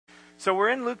So we're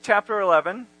in Luke chapter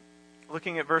 11,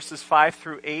 looking at verses 5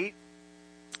 through 8,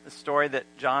 the story that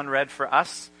John read for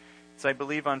us. It's, I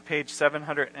believe, on page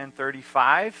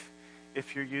 735,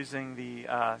 if you're using the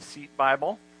Seat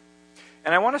Bible.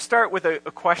 And I want to start with a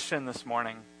question this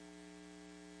morning.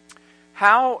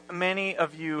 How many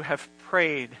of you have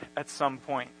prayed at some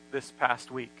point this past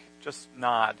week? Just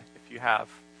nod if you have.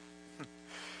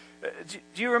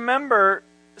 Do you remember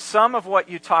some of what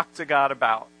you talked to God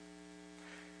about?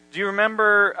 Do you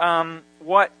remember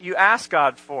what you asked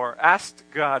God for?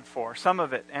 Some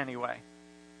of it anyway.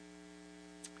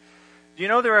 Do you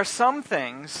know there are some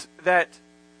things that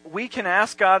we can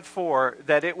ask God for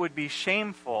that it would be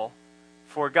shameful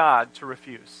for God to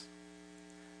refuse?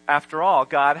 After all,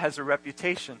 God has a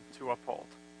reputation to uphold.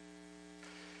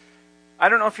 I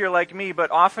don't know if you're like me,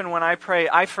 but often when I pray,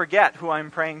 I forget who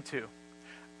I'm praying to.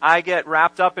 I get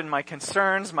wrapped up in my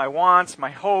concerns, my wants,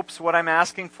 my hopes, what I'm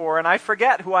asking for, and I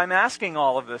forget who I'm asking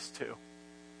all of this to.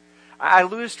 I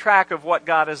lose track of what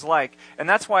God is like. And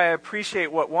that's why I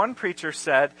appreciate what one preacher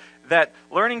said, that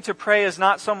learning to pray is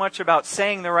not so much about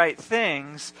saying the right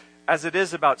things as it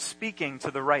is about speaking to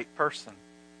the right person.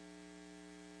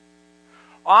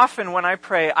 Often when I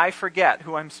pray, I forget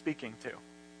who I'm speaking to.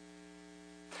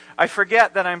 I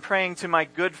forget that I'm praying to my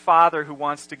good Father who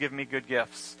wants to give me good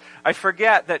gifts. I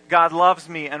forget that God loves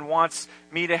me and wants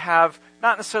me to have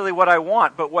not necessarily what I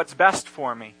want, but what's best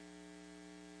for me.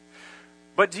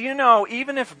 But do you know,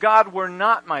 even if God were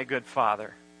not my good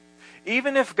Father,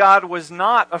 even if God was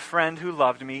not a friend who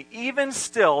loved me, even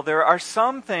still, there are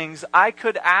some things I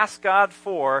could ask God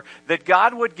for that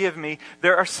God would give me.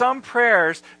 There are some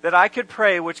prayers that I could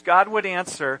pray which God would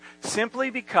answer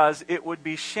simply because it would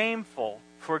be shameful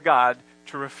for God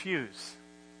to refuse.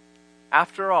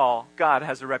 After all, God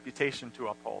has a reputation to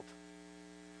uphold.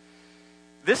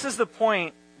 This is the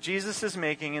point Jesus is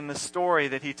making in the story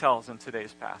that he tells in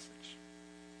today's passage.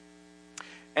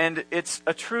 And it's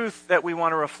a truth that we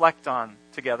want to reflect on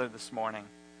together this morning.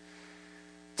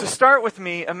 To start with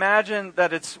me, imagine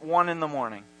that it's 1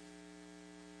 a.m.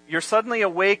 You're suddenly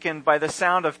awakened by the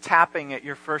sound of tapping at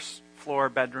your first floor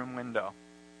bedroom window.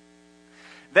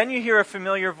 Then you hear a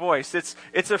familiar voice.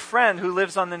 It's a friend who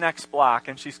lives on the next block,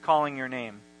 and she's calling your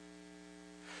name.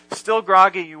 Still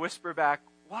groggy, you whisper back,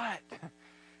 "What?"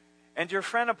 And your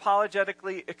friend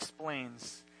apologetically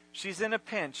explains. She's in a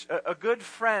pinch. A good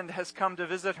friend has come to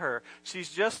visit her. She's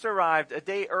just arrived a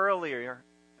day earlier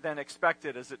than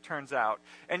expected, as it turns out.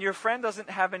 And your friend doesn't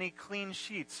have any clean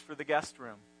sheets for the guest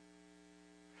room.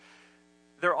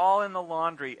 They're all in the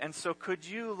laundry, and so could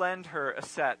you lend her a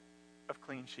set of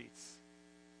clean sheets?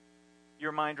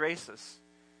 Your mind races.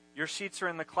 Your sheets are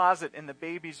in the closet in the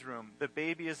baby's room. The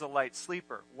baby is a light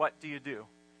sleeper. What do? Do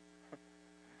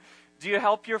you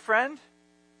help your friend?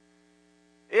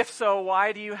 If so,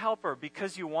 why do you help her?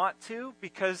 Because you want to?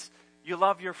 Because you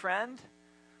love your friend?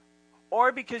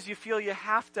 Or because you feel you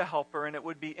have to help her and it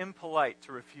would be impolite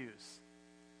to refuse?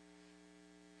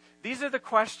 These are the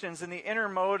questions and the inner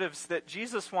motives that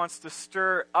Jesus wants to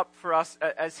stir up for us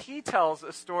as he tells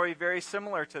a story very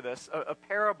similar to this, a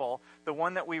parable, the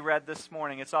one that we read this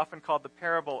morning. It's often called the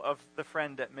parable of the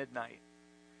friend at midnight.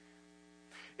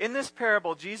 In this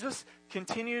parable, Jesus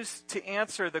continues to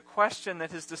answer the question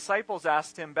that his disciples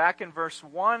asked him back in verse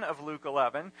 1 of Luke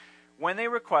 11 when they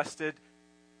requested,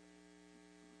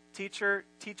 "Teacher,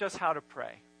 teach us how to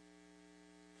pray."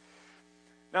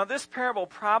 Now, this parable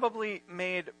probably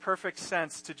made perfect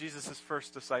sense to Jesus'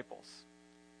 first disciples.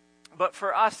 But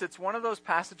for us, it's one of those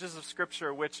passages of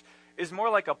Scripture which is more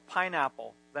like a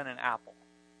pineapple than an apple.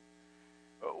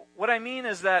 What I mean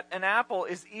is that an apple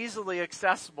is easily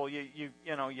accessible. You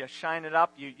shine it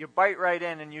up, you bite right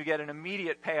in, and you get an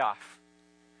immediate payoff.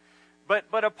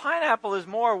 But a pineapple is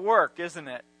more work, isn't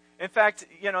it? In fact,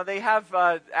 they have,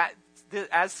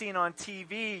 as seen on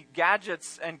TV,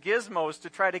 gadgets and gizmos to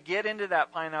try to get into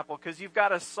that pineapple because you've got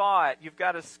to saw it, you've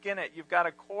got to skin it, you've got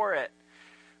to core it.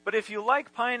 But if you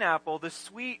like pineapple, the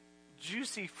sweet,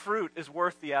 juicy fruit is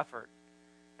worth the effort.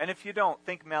 And if you don't,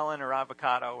 think melon or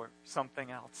avocado or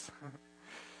something else.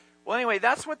 Well, anyway,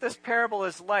 that's what this parable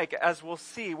is like, as we'll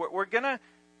see. We're going to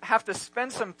have to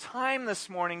spend some time this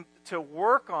morning to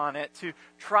work on it, to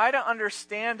try to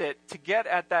understand it, to get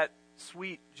at that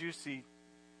sweet, juicy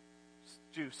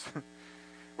juice.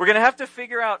 We're going to have to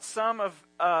figure out some of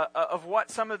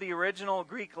what some of the original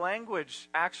Greek language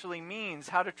actually means,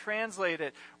 how to translate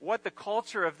it, what the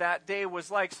culture of that day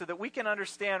was like, so that we can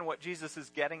understand what Jesus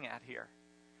is getting at here.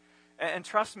 And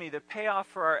trust me, the payoff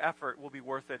for our effort will be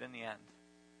worth it in the end.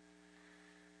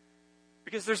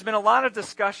 Because there's been a lot of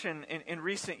discussion in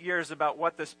recent years about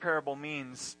what this parable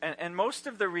means. And most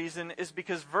of the reason is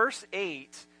because verse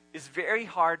 8 is very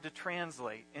hard to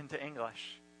translate into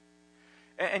English.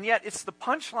 And yet it's the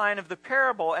punchline of the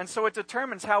parable, and so it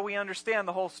determines how we understand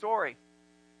the whole story.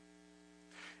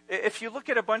 If you look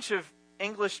at a bunch of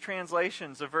English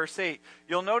translations of verse 8,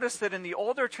 you'll notice that in the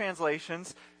older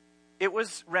translations, it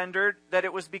was rendered that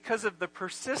it was because of the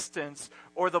persistence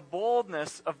or the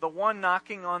boldness of the one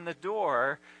knocking on the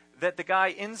door that the guy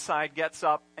inside gets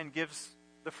up and gives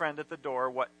the friend at the door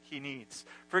what he needs.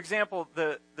 For example,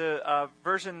 the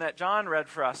version that John read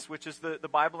for us, which is the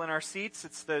Bible in our seats,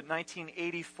 it's the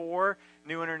 1984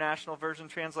 New International Version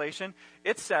translation.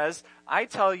 It says, "I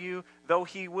tell you, though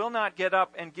he will not get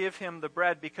up and give him the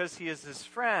bread because he is his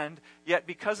friend, yet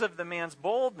because of the man's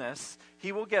boldness,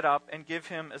 he will get up and give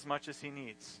him as much as he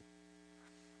needs."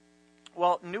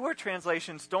 Well, newer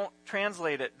translations don't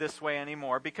translate it this way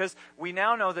anymore because we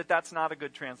now know that that's not a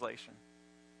good translation.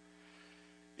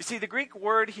 You see, the Greek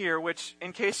word here, which,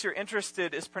 in case you're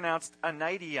interested, is pronounced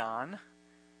anaidion,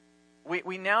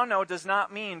 we now know does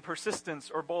not mean persistence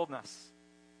or boldness.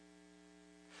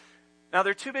 Now,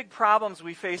 there are two big problems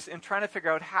we face in trying to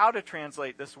figure out how to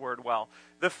translate this word well.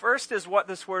 The first is what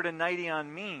this word anaidion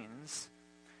means.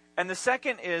 And the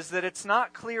second is that it's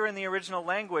not clear in the original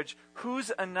language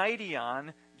whose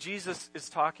anaidion Jesus is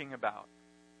talking about.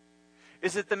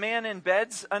 Is it the man in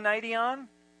bed's anaidion?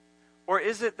 Or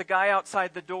is it the guy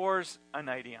outside the door's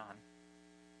anaidion?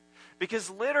 Because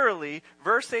literally,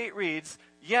 verse 8 reads,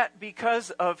 "Yet because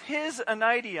of his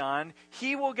anaidion,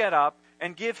 he will get up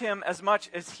and give him as much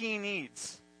as he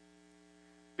needs."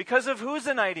 Because of whose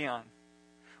anaidion?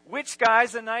 Which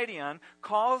guy's anaidion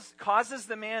causes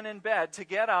the man in bed to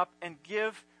get up and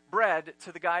give bread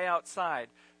to the guy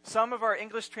outside? Some of our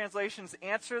English translations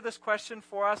answer this question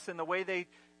for us in the way they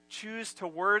choose to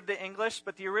word the English,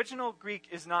 but the original Greek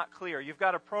is not clear. You've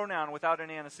got a pronoun without an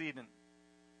antecedent.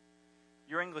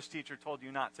 Your English teacher told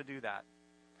you not to do that.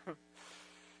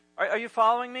 Are you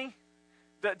following me?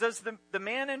 Does the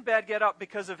man in bed get up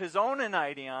because of his own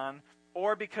anaidion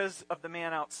or because of the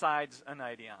man outside's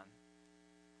anaidion?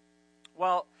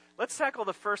 Well, let's tackle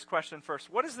the first question first.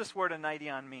 What does this word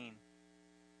anaidion mean?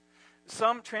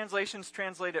 Some translations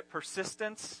translate it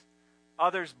persistence,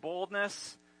 others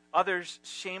boldness, others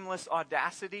shameless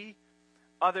audacity,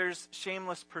 others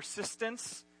shameless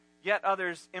persistence, yet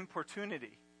others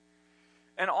importunity.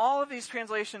 And all of these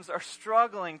translations are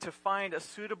struggling to find a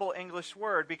suitable English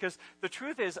word because the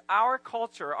truth is our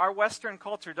culture, our Western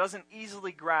culture, doesn't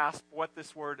easily grasp what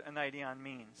this word anaidion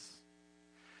means.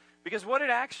 Because what it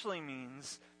actually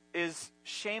means is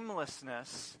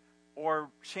shamelessness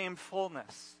or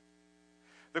shamefulness.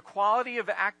 The quality of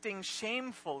acting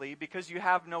shamefully because you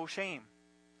have no shame.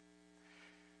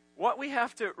 What we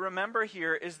have to remember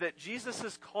here is that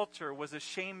Jesus' culture was a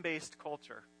shame-based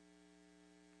culture.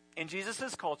 In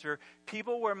Jesus' culture,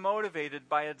 people were motivated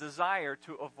by a desire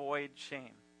to avoid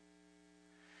shame.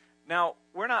 Now,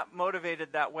 we're not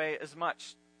motivated that way as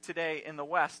much today in the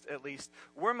West, at least.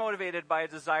 We're motivated by a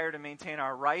desire to maintain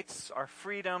our rights, our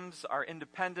freedoms, our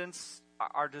independence,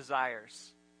 our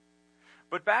desires.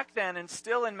 But back then, and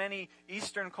still in many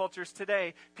Eastern cultures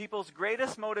today, people's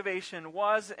greatest motivation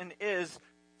was and is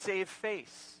save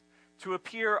face, to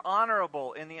appear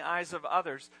honorable in the eyes of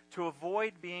others, to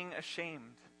avoid being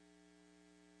ashamed.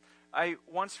 I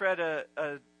once read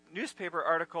a newspaper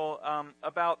article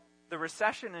about the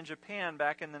recession in Japan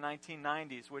back in the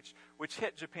 1990s, which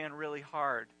hit Japan really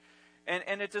hard.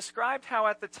 And it described how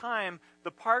at the time,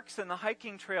 the parks and the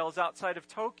hiking trails outside of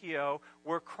Tokyo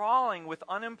were crawling with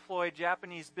unemployed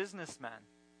Japanese businessmen.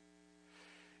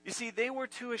 You see, they were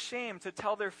too ashamed to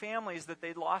tell their families that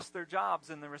they'd lost their jobs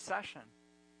in the recession.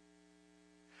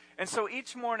 And so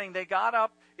each morning they got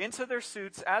up into their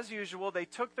suits as usual, they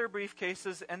took their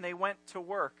briefcases and they went to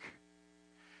work.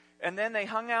 And then they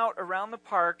hung out around the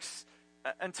parks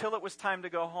until it was time to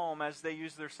go home as they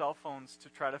used their cell phones to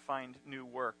try to find new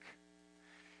work.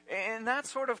 And that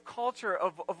sort of culture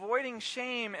of avoiding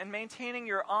shame and maintaining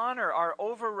your honor are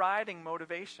overriding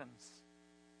motivations.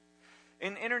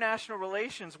 In international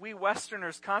relations, we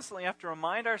Westerners constantly have to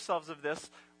remind ourselves of this,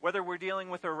 whether we're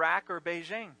dealing with Iraq or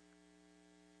Beijing.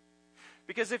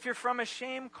 Because if you're from a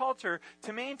shame culture,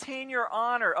 to maintain your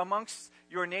honor amongst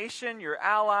your nation, your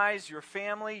allies, your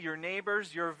family, your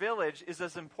neighbors, your village is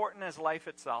as important as life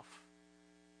itself.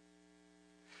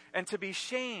 And to be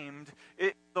shamed,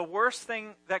 the worst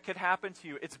thing that could happen to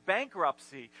you, it's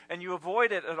bankruptcy, and you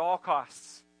avoid it at all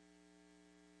costs.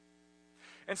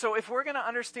 And so if we're going to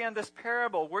understand this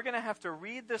parable, we're going to have to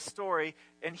read this story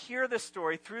and hear this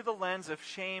story through the lens of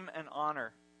shame and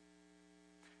honor.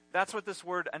 That's what this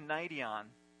word anaidion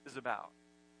is about.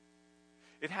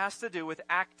 It has to do with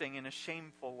acting in a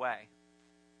shameful way.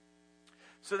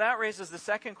 So that raises the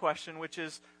second question, which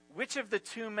is, which of the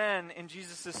two men in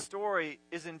Jesus' story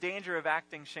is in danger of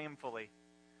acting shamefully?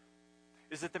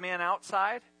 Is it the man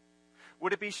outside?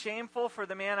 Would it be shameful for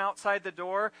the man outside the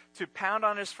door to pound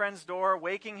on his friend's door,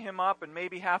 waking him up and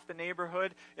maybe half the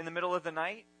neighborhood in the middle of the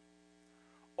night?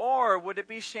 Or would it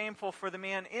be shameful for the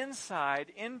man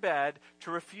inside, in bed,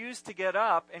 to refuse to get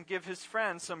up and give his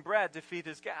friend some bread to feed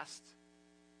his guest?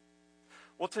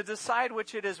 Well, to decide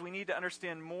which it is, we need to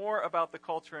understand more about the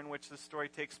culture in which this story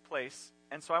takes place.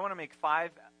 And so I want to make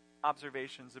 5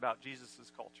 observations about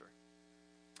Jesus' culture.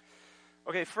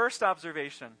 Okay, first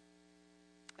observation.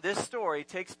 This story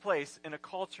takes place in a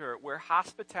culture where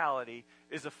hospitality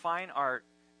is a fine art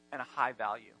and a high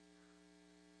value.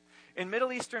 In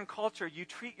Middle Eastern culture, you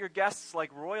treat your guests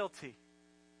like royalty.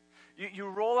 You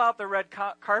roll out the red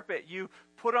carpet. You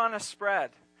put on a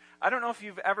spread. I don't know if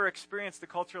you've ever experienced a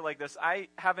culture like this. I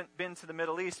haven't been to the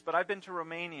Middle East, but I've been to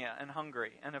Romania and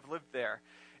Hungary and have lived there.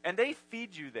 And they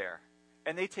feed you there,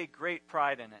 and they take great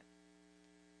pride in it.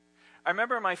 I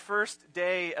remember my first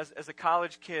day as a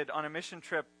college kid on a mission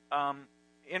trip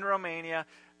in Romania.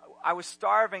 I was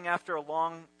starving after a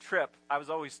long trip. I was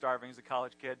always starving as a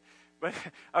college kid. But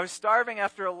I was starving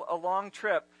after a long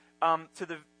trip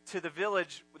to the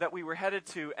village that we were headed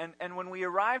to. And when we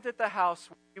arrived at the house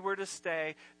we were to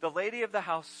stay, the lady of the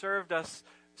house served us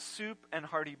soup and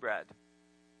hearty bread.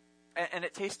 And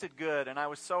it tasted good, and I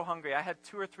was so hungry. I had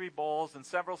 2 or 3 bowls and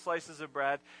several slices of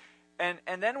bread.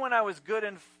 And then when I was good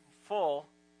and full,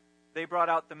 they brought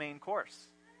out the main course,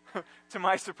 to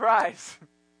my surprise.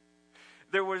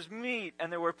 There was meat,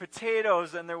 and there were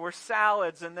potatoes, and there were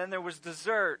salads, and then there was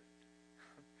dessert.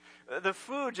 The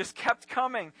food just kept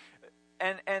coming.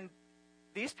 And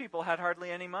these people had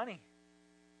hardly any money.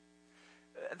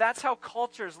 That's how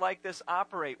cultures like this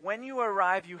operate. When you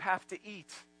arrive, you have to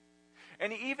eat.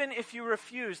 And even if you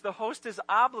refuse, the host is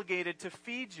obligated to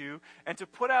feed you and to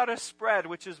put out a spread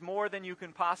which is more than you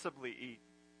can possibly eat.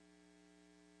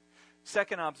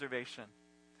 Second observation.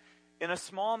 In a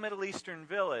small Middle Eastern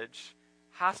village,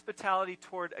 hospitality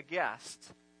toward a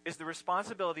guest is the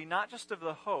responsibility not just of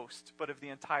the host, but of the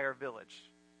entire village.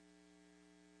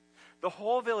 The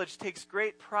whole village takes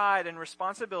great pride and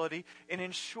responsibility in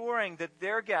ensuring that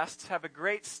their guests have a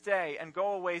great stay and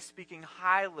go away speaking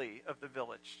highly of the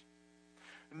village.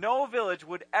 No village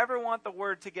would ever want the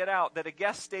word to get out that a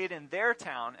guest stayed in their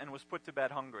town and was put to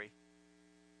bed hungry.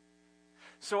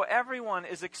 So everyone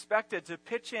is expected to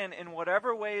pitch in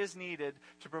whatever way is needed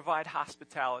to provide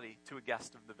hospitality to a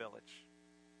guest of the village.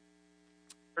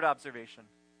 Third observation.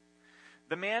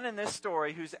 The man in this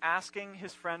story who's asking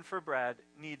his friend for bread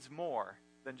needs more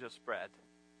than just bread.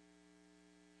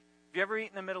 Have you ever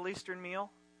eaten a Middle Eastern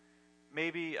meal?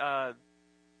 Maybe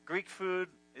Greek food,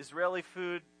 Israeli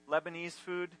food, Lebanese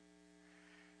food.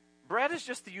 Bread is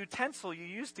just the utensil you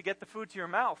use to get the food to your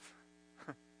mouth.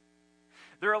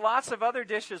 There are lots of other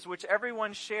dishes which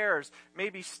everyone shares.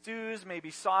 Maybe stews,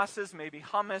 maybe sauces, maybe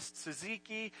hummus,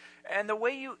 tzatziki. And the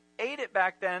way you ate it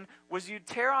back then was you'd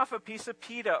tear off a piece of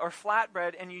pita or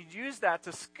flatbread and you'd use that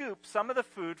to scoop some of the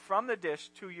food from the dish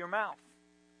to your mouth.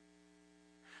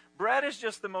 Bread is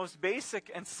just the most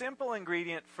basic and simple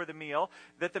ingredient for the meal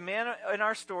that the man in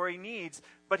our story needs,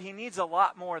 but he needs a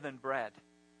lot more than bread.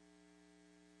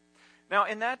 Now,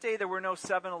 in that day, there were no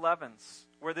 7-Elevens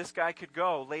where this guy could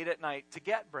go late at night to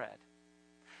get bread.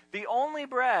 The only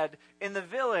bread in the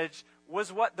village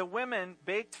was what the women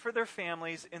baked for their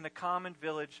families in the common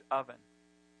village oven.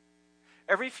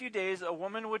 Every few days, a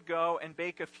woman would go and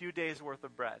bake a few days' worth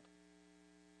of bread.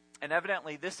 And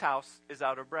evidently, this house is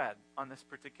out of bread on this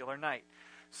particular night.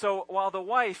 So while the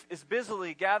wife is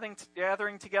busily gathering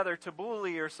together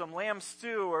tabbouleh or some lamb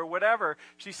stew or whatever,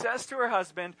 she says to her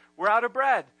husband, "We're out of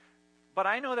bread. But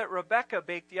I know that Rebecca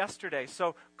baked yesterday,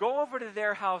 so go over to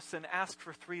their house and ask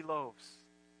for 3 loaves.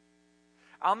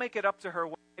 I'll make it up to her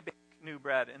when I bake new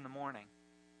bread in the morning."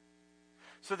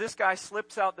 So this guy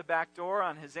slips out the back door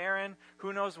on his errand.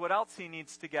 Who knows what else he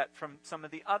needs to get from some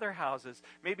of the other houses.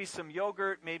 Maybe some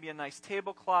yogurt, maybe a nice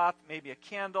tablecloth, maybe a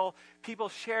candle. People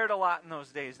shared a lot in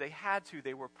those days. They had to.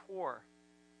 They were poor.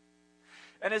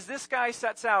 And as this guy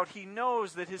sets out, he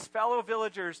knows that his fellow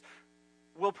villagers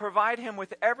will provide him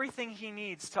with everything he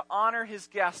needs to honor his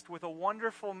guest with a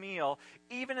wonderful meal,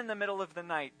 even in the middle of the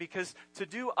night, because to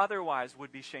do otherwise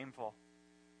would be shameful.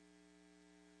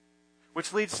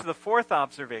 Which leads to the fourth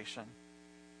observation,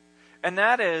 and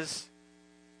that is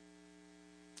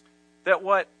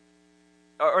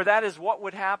what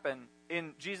would happen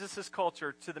in Jesus'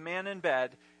 culture to the man in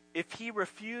bed if he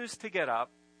refused to get up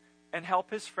and help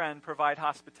his friend provide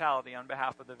hospitality on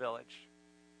behalf of the village.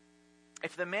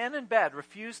 If the man in bed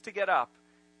refused to get up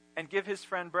and give his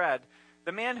friend bread,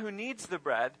 the man who needs the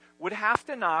bread would have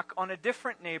to knock on a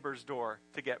different neighbor's door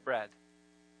to get bread.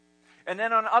 And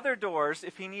then on other doors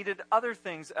if he needed other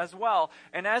things as well.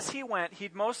 And as he went,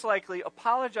 he'd most likely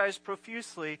apologize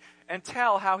profusely and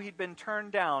tell how he'd been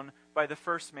turned down by the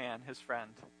first man, his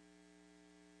friend.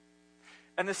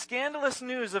 And the scandalous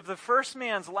news of the first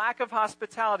man's lack of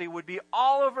hospitality would be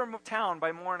all over town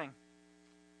by morning.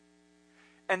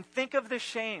 And think of the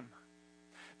shame.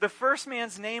 The first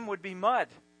man's name would be mud.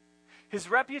 His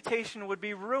reputation would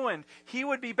be ruined. He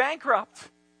would be bankrupt.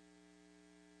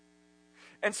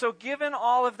 And so given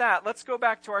all of that, let's go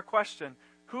back to our question.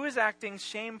 Who is acting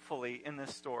shamefully in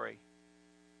this story?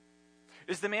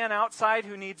 Is the man outside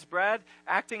who needs bread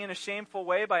acting in a shameful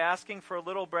way by asking for a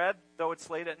little bread, though it's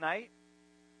late at night?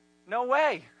 No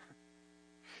way.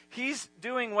 He's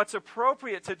doing what's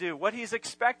appropriate to do, what he's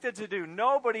expected to do.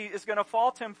 Nobody is going to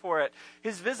fault him for it.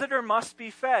 His visitor must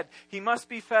be fed. He must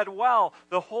be fed well.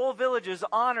 The whole village's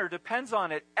honor depends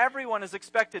on it. Everyone is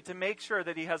expected to make sure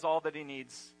that he has all that he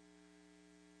needs.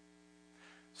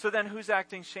 So then who's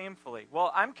acting shamefully?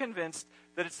 Well, I'm convinced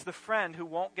that it's the friend who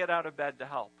won't get out of bed to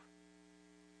help,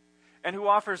 and who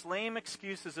offers lame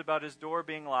excuses about his door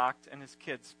being locked and his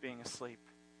kids being asleep.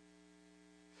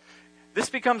 This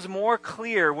becomes more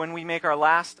clear when we make our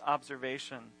last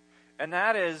observation, and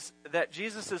that is that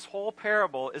Jesus' whole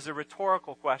parable is a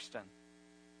rhetorical question.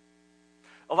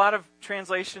 A lot of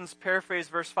translations paraphrase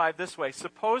verse 5 this way: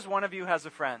 suppose one of you has a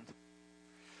friend.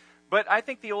 But I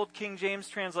think the old King James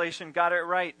translation got it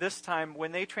right this time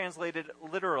when they translated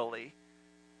literally,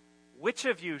 which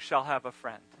of you shall have a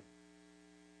friend?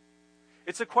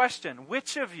 It's a question.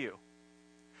 Which of you?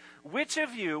 Which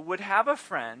of you would have a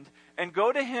friend and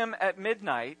go to him at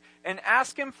midnight and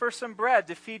ask him for some bread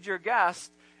to feed your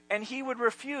guest, and he would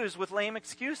refuse with lame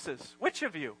excuses? Which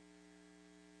of you?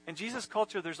 In Jesus'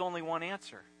 culture, there's only one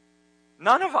answer.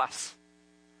 None of us.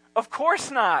 Of course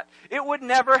not. It would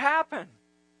never happen.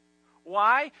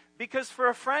 Why? Because for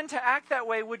a friend to act that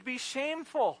way would be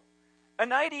shameful.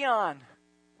 An idion.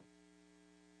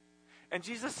 And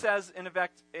Jesus says, in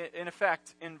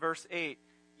effect, in verse 8,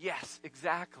 yes,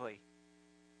 exactly.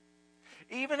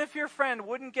 Even if your friend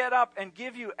wouldn't get up and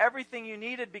give you everything you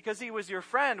needed because he was your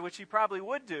friend, which he probably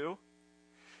would do,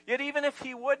 yet even if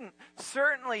he wouldn't,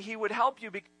 certainly he would help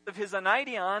you because of his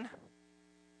aneidion.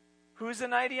 Who's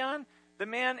aneidion? The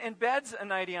man in bed's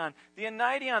aneidion. The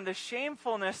aneidion, the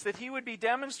shamefulness that he would be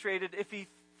demonstrated if he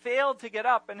failed to get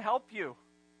up and help you.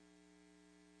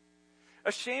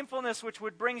 A shamefulness which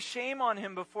would bring shame on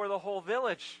him before the whole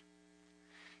village.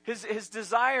 His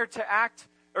desire to act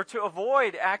or to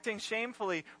avoid acting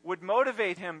shamefully would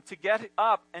motivate him to get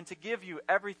up and to give you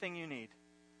everything you need.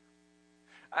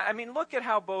 I mean, look at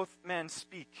how both men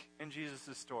speak in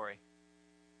Jesus' story.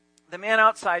 The man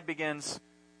outside begins,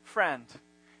 friend.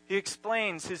 He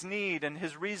explains his need and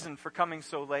his reason for coming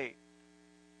so late.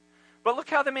 But look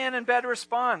how the man in bed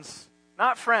responds.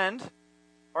 Not friend,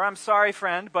 or I'm sorry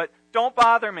friend, but don't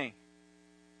bother me.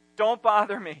 Don't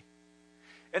bother me.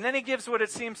 And then he gives what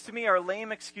it seems to me are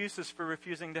lame excuses for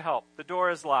refusing to help. The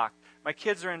door is locked. My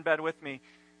kids are in bed with me.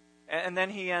 And then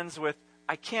he ends with,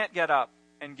 I can't get up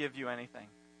and give you anything.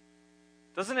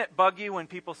 Doesn't it bug you when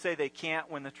people say they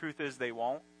can't when the truth is they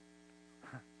won't?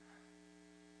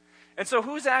 And so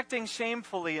who's acting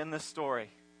shamefully in this story?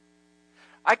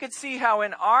 I could see how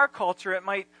in our culture it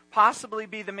might possibly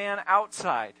be the man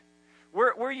outside.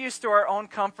 We're used to our own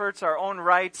comforts, our own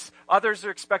rights. Others are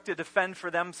expected to fend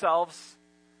for themselves.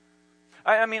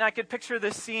 I mean, I could picture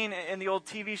this scene in the old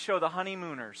TV show, The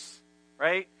Honeymooners,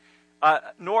 right?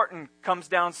 Norton comes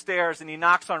downstairs and he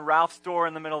knocks on Ralph's door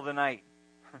in the middle of the night.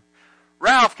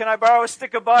 Ralph, can I borrow a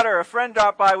stick of butter? A friend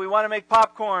dropped by. We want to make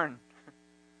popcorn.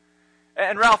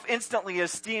 And Ralph instantly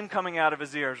has steam coming out of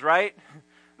his ears, right?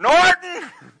 Norton!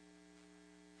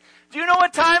 Do you know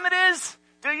what time it is?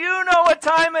 Do you know what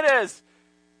time it is?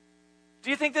 Do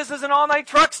you think this is an all-night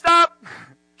truck stop?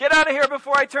 Get out of here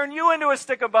before I turn you into a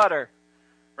stick of butter.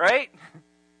 Right?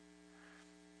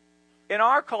 In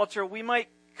our culture, we might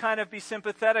kind of be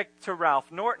sympathetic to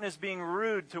Ralph. Norton is being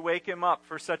rude to wake him up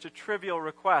for such a trivial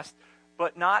request,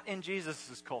 but not in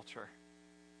Jesus' culture.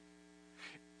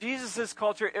 Jesus'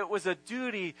 culture, it was a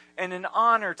duty and an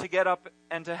honor to get up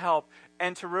and to help,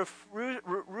 and to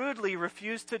rudely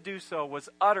refuse to do so was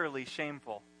utterly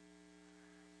shameful.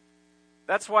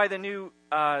 That's why the new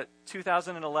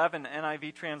 2011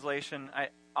 NIV translation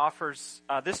offers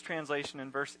this translation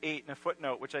in verse 8 in a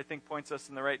footnote, which I think points us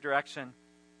in the right direction.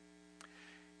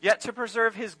 Yet to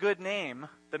preserve his good name,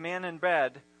 the man in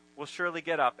bed will surely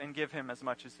get up and give him as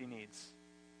much as he needs.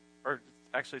 Or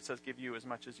actually it says give you as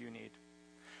much as you need.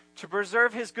 To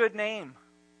preserve his good name.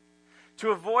 To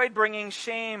avoid bringing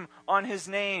shame on his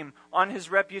name, on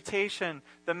his reputation,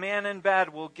 the man in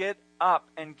bed will get up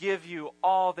and give you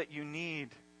all that you need.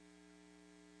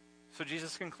 So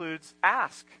Jesus concludes,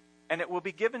 ask, and it will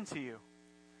be given to you.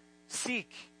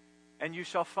 Seek, and you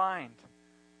shall find.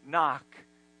 Knock,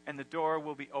 and the door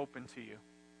will be open to you.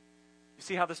 You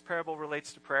see how this parable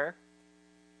relates to prayer?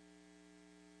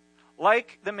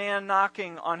 Like the man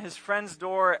knocking on his friend's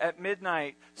door at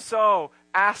midnight, so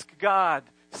ask God,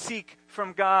 seek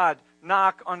from God,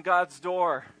 knock on God's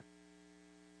door.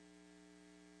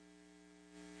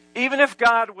 Even if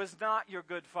God was not your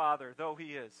good father, though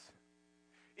he is.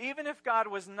 Even if God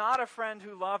was not a friend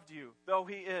who loved you, though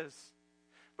he is.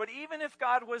 But even if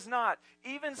God was not,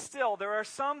 even still, there are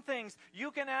some things you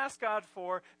can ask God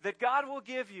for that God will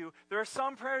give you. There are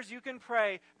some prayers you can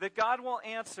pray that God will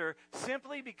answer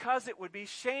simply because it would be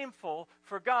shameful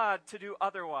for God to do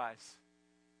otherwise.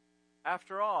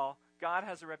 After all, God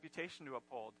has a reputation to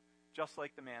uphold, just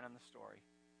like the man in the story.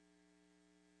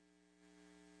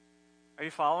 Are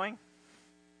you following?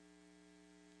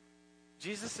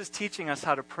 Jesus is teaching us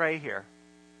how to pray here.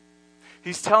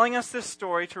 He's telling us this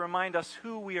story to remind us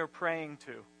who we are praying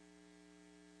to.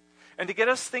 And to get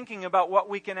us thinking about what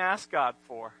we can ask God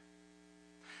for.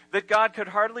 That God could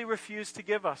hardly refuse to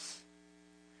give us.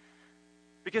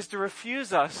 Because to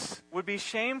refuse us would be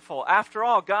shameful. After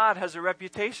all, God has a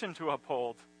reputation to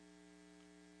uphold.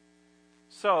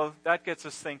 So that gets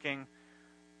us thinking,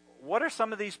 what are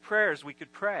some of these prayers we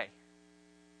could pray?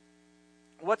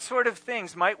 What sort of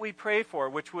things might we pray for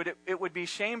which it would be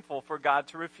shameful for God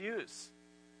to refuse?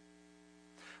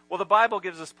 Well, the Bible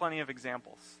gives us plenty of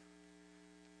examples.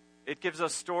 It gives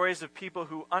us stories of people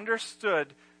who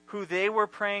understood who they were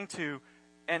praying to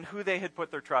and who they had put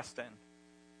their trust in.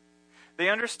 They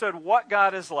understood what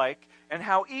God is like and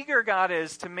how eager God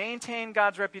is to maintain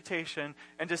God's reputation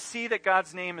and to see that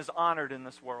God's name is honored in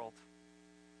this world.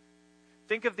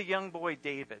 Think of the young boy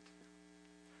David,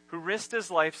 who risked his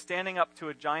life standing up to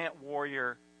a giant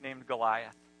warrior named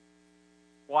Goliath.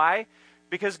 Why?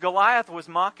 Because Goliath was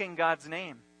mocking God's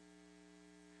name.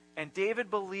 And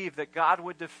David believed that God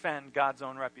would defend God's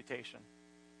own reputation.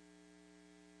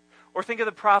 Or think of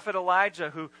the prophet Elijah,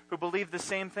 who believed the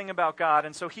same thing about God,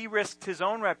 and so he risked his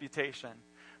own reputation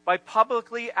by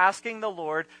publicly asking the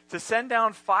Lord to send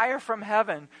down fire from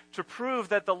heaven to prove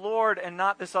that the Lord and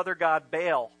not this other god,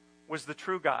 Baal, was the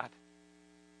true God.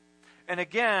 And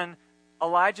again,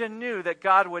 Elijah knew that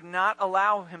God would not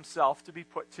allow himself to be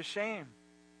put to shame.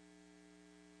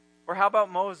 Or how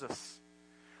about Moses?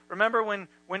 Remember when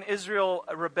Israel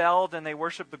rebelled and they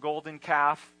worshiped the golden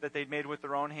calf that they'd made with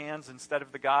their own hands instead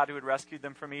of the God who had rescued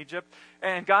them from Egypt?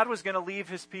 And God was going to leave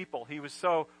his people. He was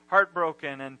so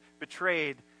heartbroken and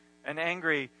betrayed and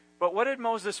angry. But what did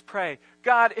Moses pray?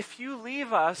 God, if you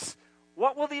leave us,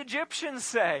 what will the Egyptians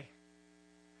say?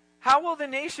 How will the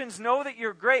nations know that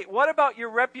you're great? What about your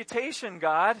reputation,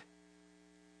 God?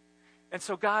 And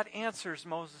so God answers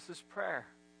Moses' prayer.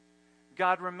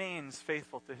 God remains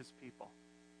faithful to his people.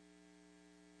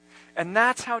 And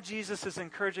that's how Jesus is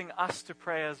encouraging us to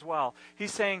pray as well.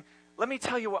 He's saying, let me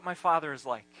tell you what my Father is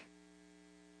like.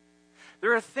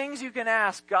 There are things you can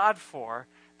ask God for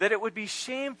that it would be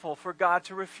shameful for God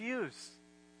to refuse.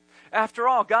 After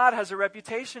all, God has a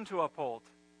reputation to uphold.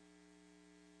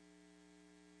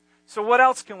 So what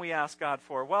else can we ask God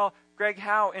for? Well, Greg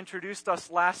Howe introduced us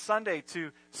last Sunday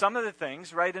to some of the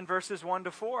things right in verses 1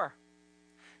 to 4.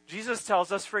 Jesus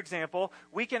tells us, for example,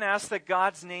 we can ask that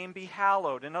God's name be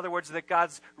hallowed. In other words, that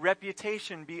God's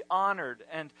reputation be honored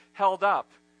and held up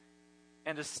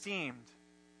and esteemed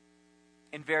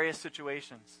in various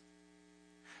situations.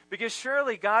 Because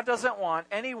surely God doesn't want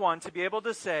anyone to be able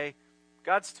to say,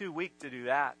 God's too weak to do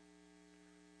that.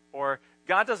 Or,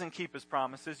 God doesn't keep his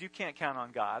promises, you can't count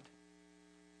on God.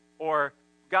 Or,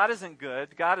 God isn't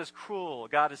good, God is cruel,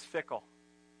 God is fickle.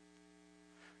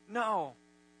 No.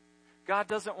 God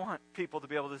doesn't want people to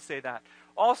be able to say that.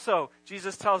 Also,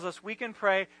 Jesus tells us we can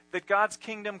pray that God's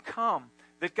kingdom come,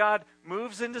 that God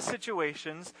moves into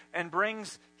situations and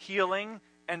brings healing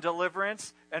and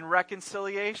deliverance and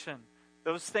reconciliation,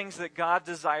 those things that God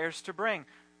desires to bring.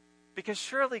 Because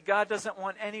surely God doesn't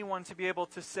want anyone to be able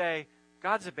to say,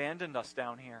 God's abandoned us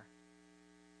down here.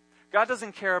 God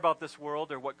doesn't care about this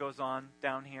world or what goes on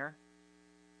down here.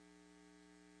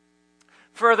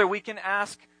 Further, we can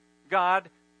ask God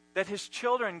that his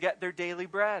children get their daily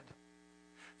bread.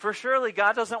 For surely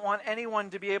God doesn't want anyone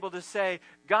to be able to say,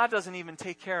 God doesn't even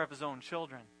take care of his own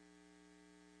children.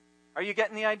 Are you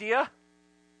getting the idea?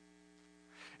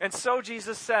 And so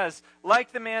Jesus says,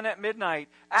 like the man at midnight,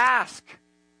 ask,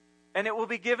 and it will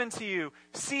be given to you.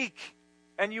 Seek,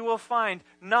 and you will find.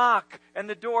 Knock, and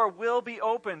the door will be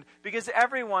opened, because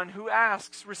everyone who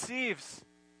asks receives.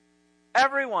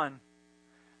 Everyone.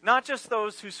 Not just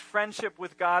those whose friendship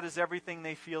with God is everything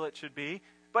they feel it should be,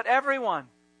 but everyone.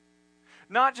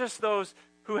 Not just those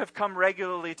who have come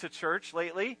regularly to church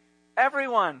lately.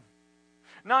 Everyone.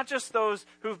 Not just those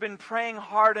who've been praying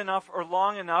hard enough or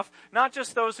long enough. Not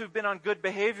just those who've been on good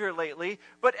behavior lately,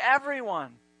 but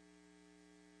everyone.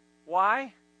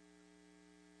 Why?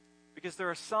 Because there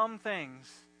are some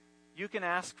things you can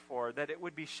ask for that it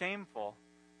would be shameful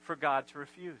for God to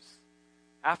refuse.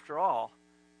 After all,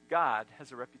 God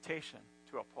has a reputation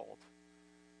to uphold.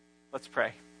 Let's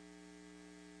pray.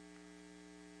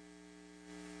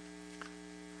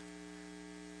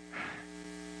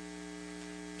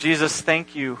 Jesus,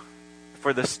 thank you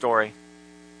for this story.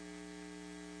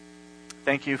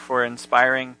 Thank you for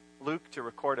inspiring Luke to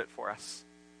record it for us,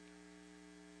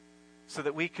 so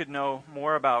that we could know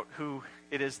more about who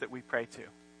it is that we pray to.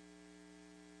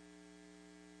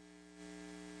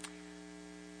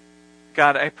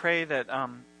 God, I pray that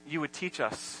you would teach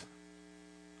us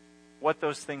what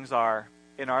those things are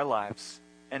in our lives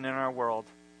and in our world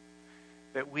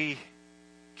that we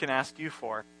can ask you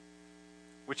for,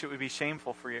 which it would be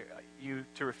shameful for you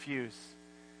to refuse.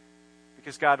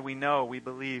 Because God, we know, we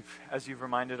believe, as you've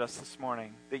reminded us this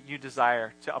morning, that you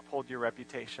desire to uphold your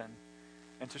reputation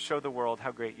and to show the world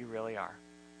how great you really are.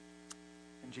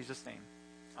 In Jesus' name,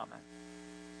 amen.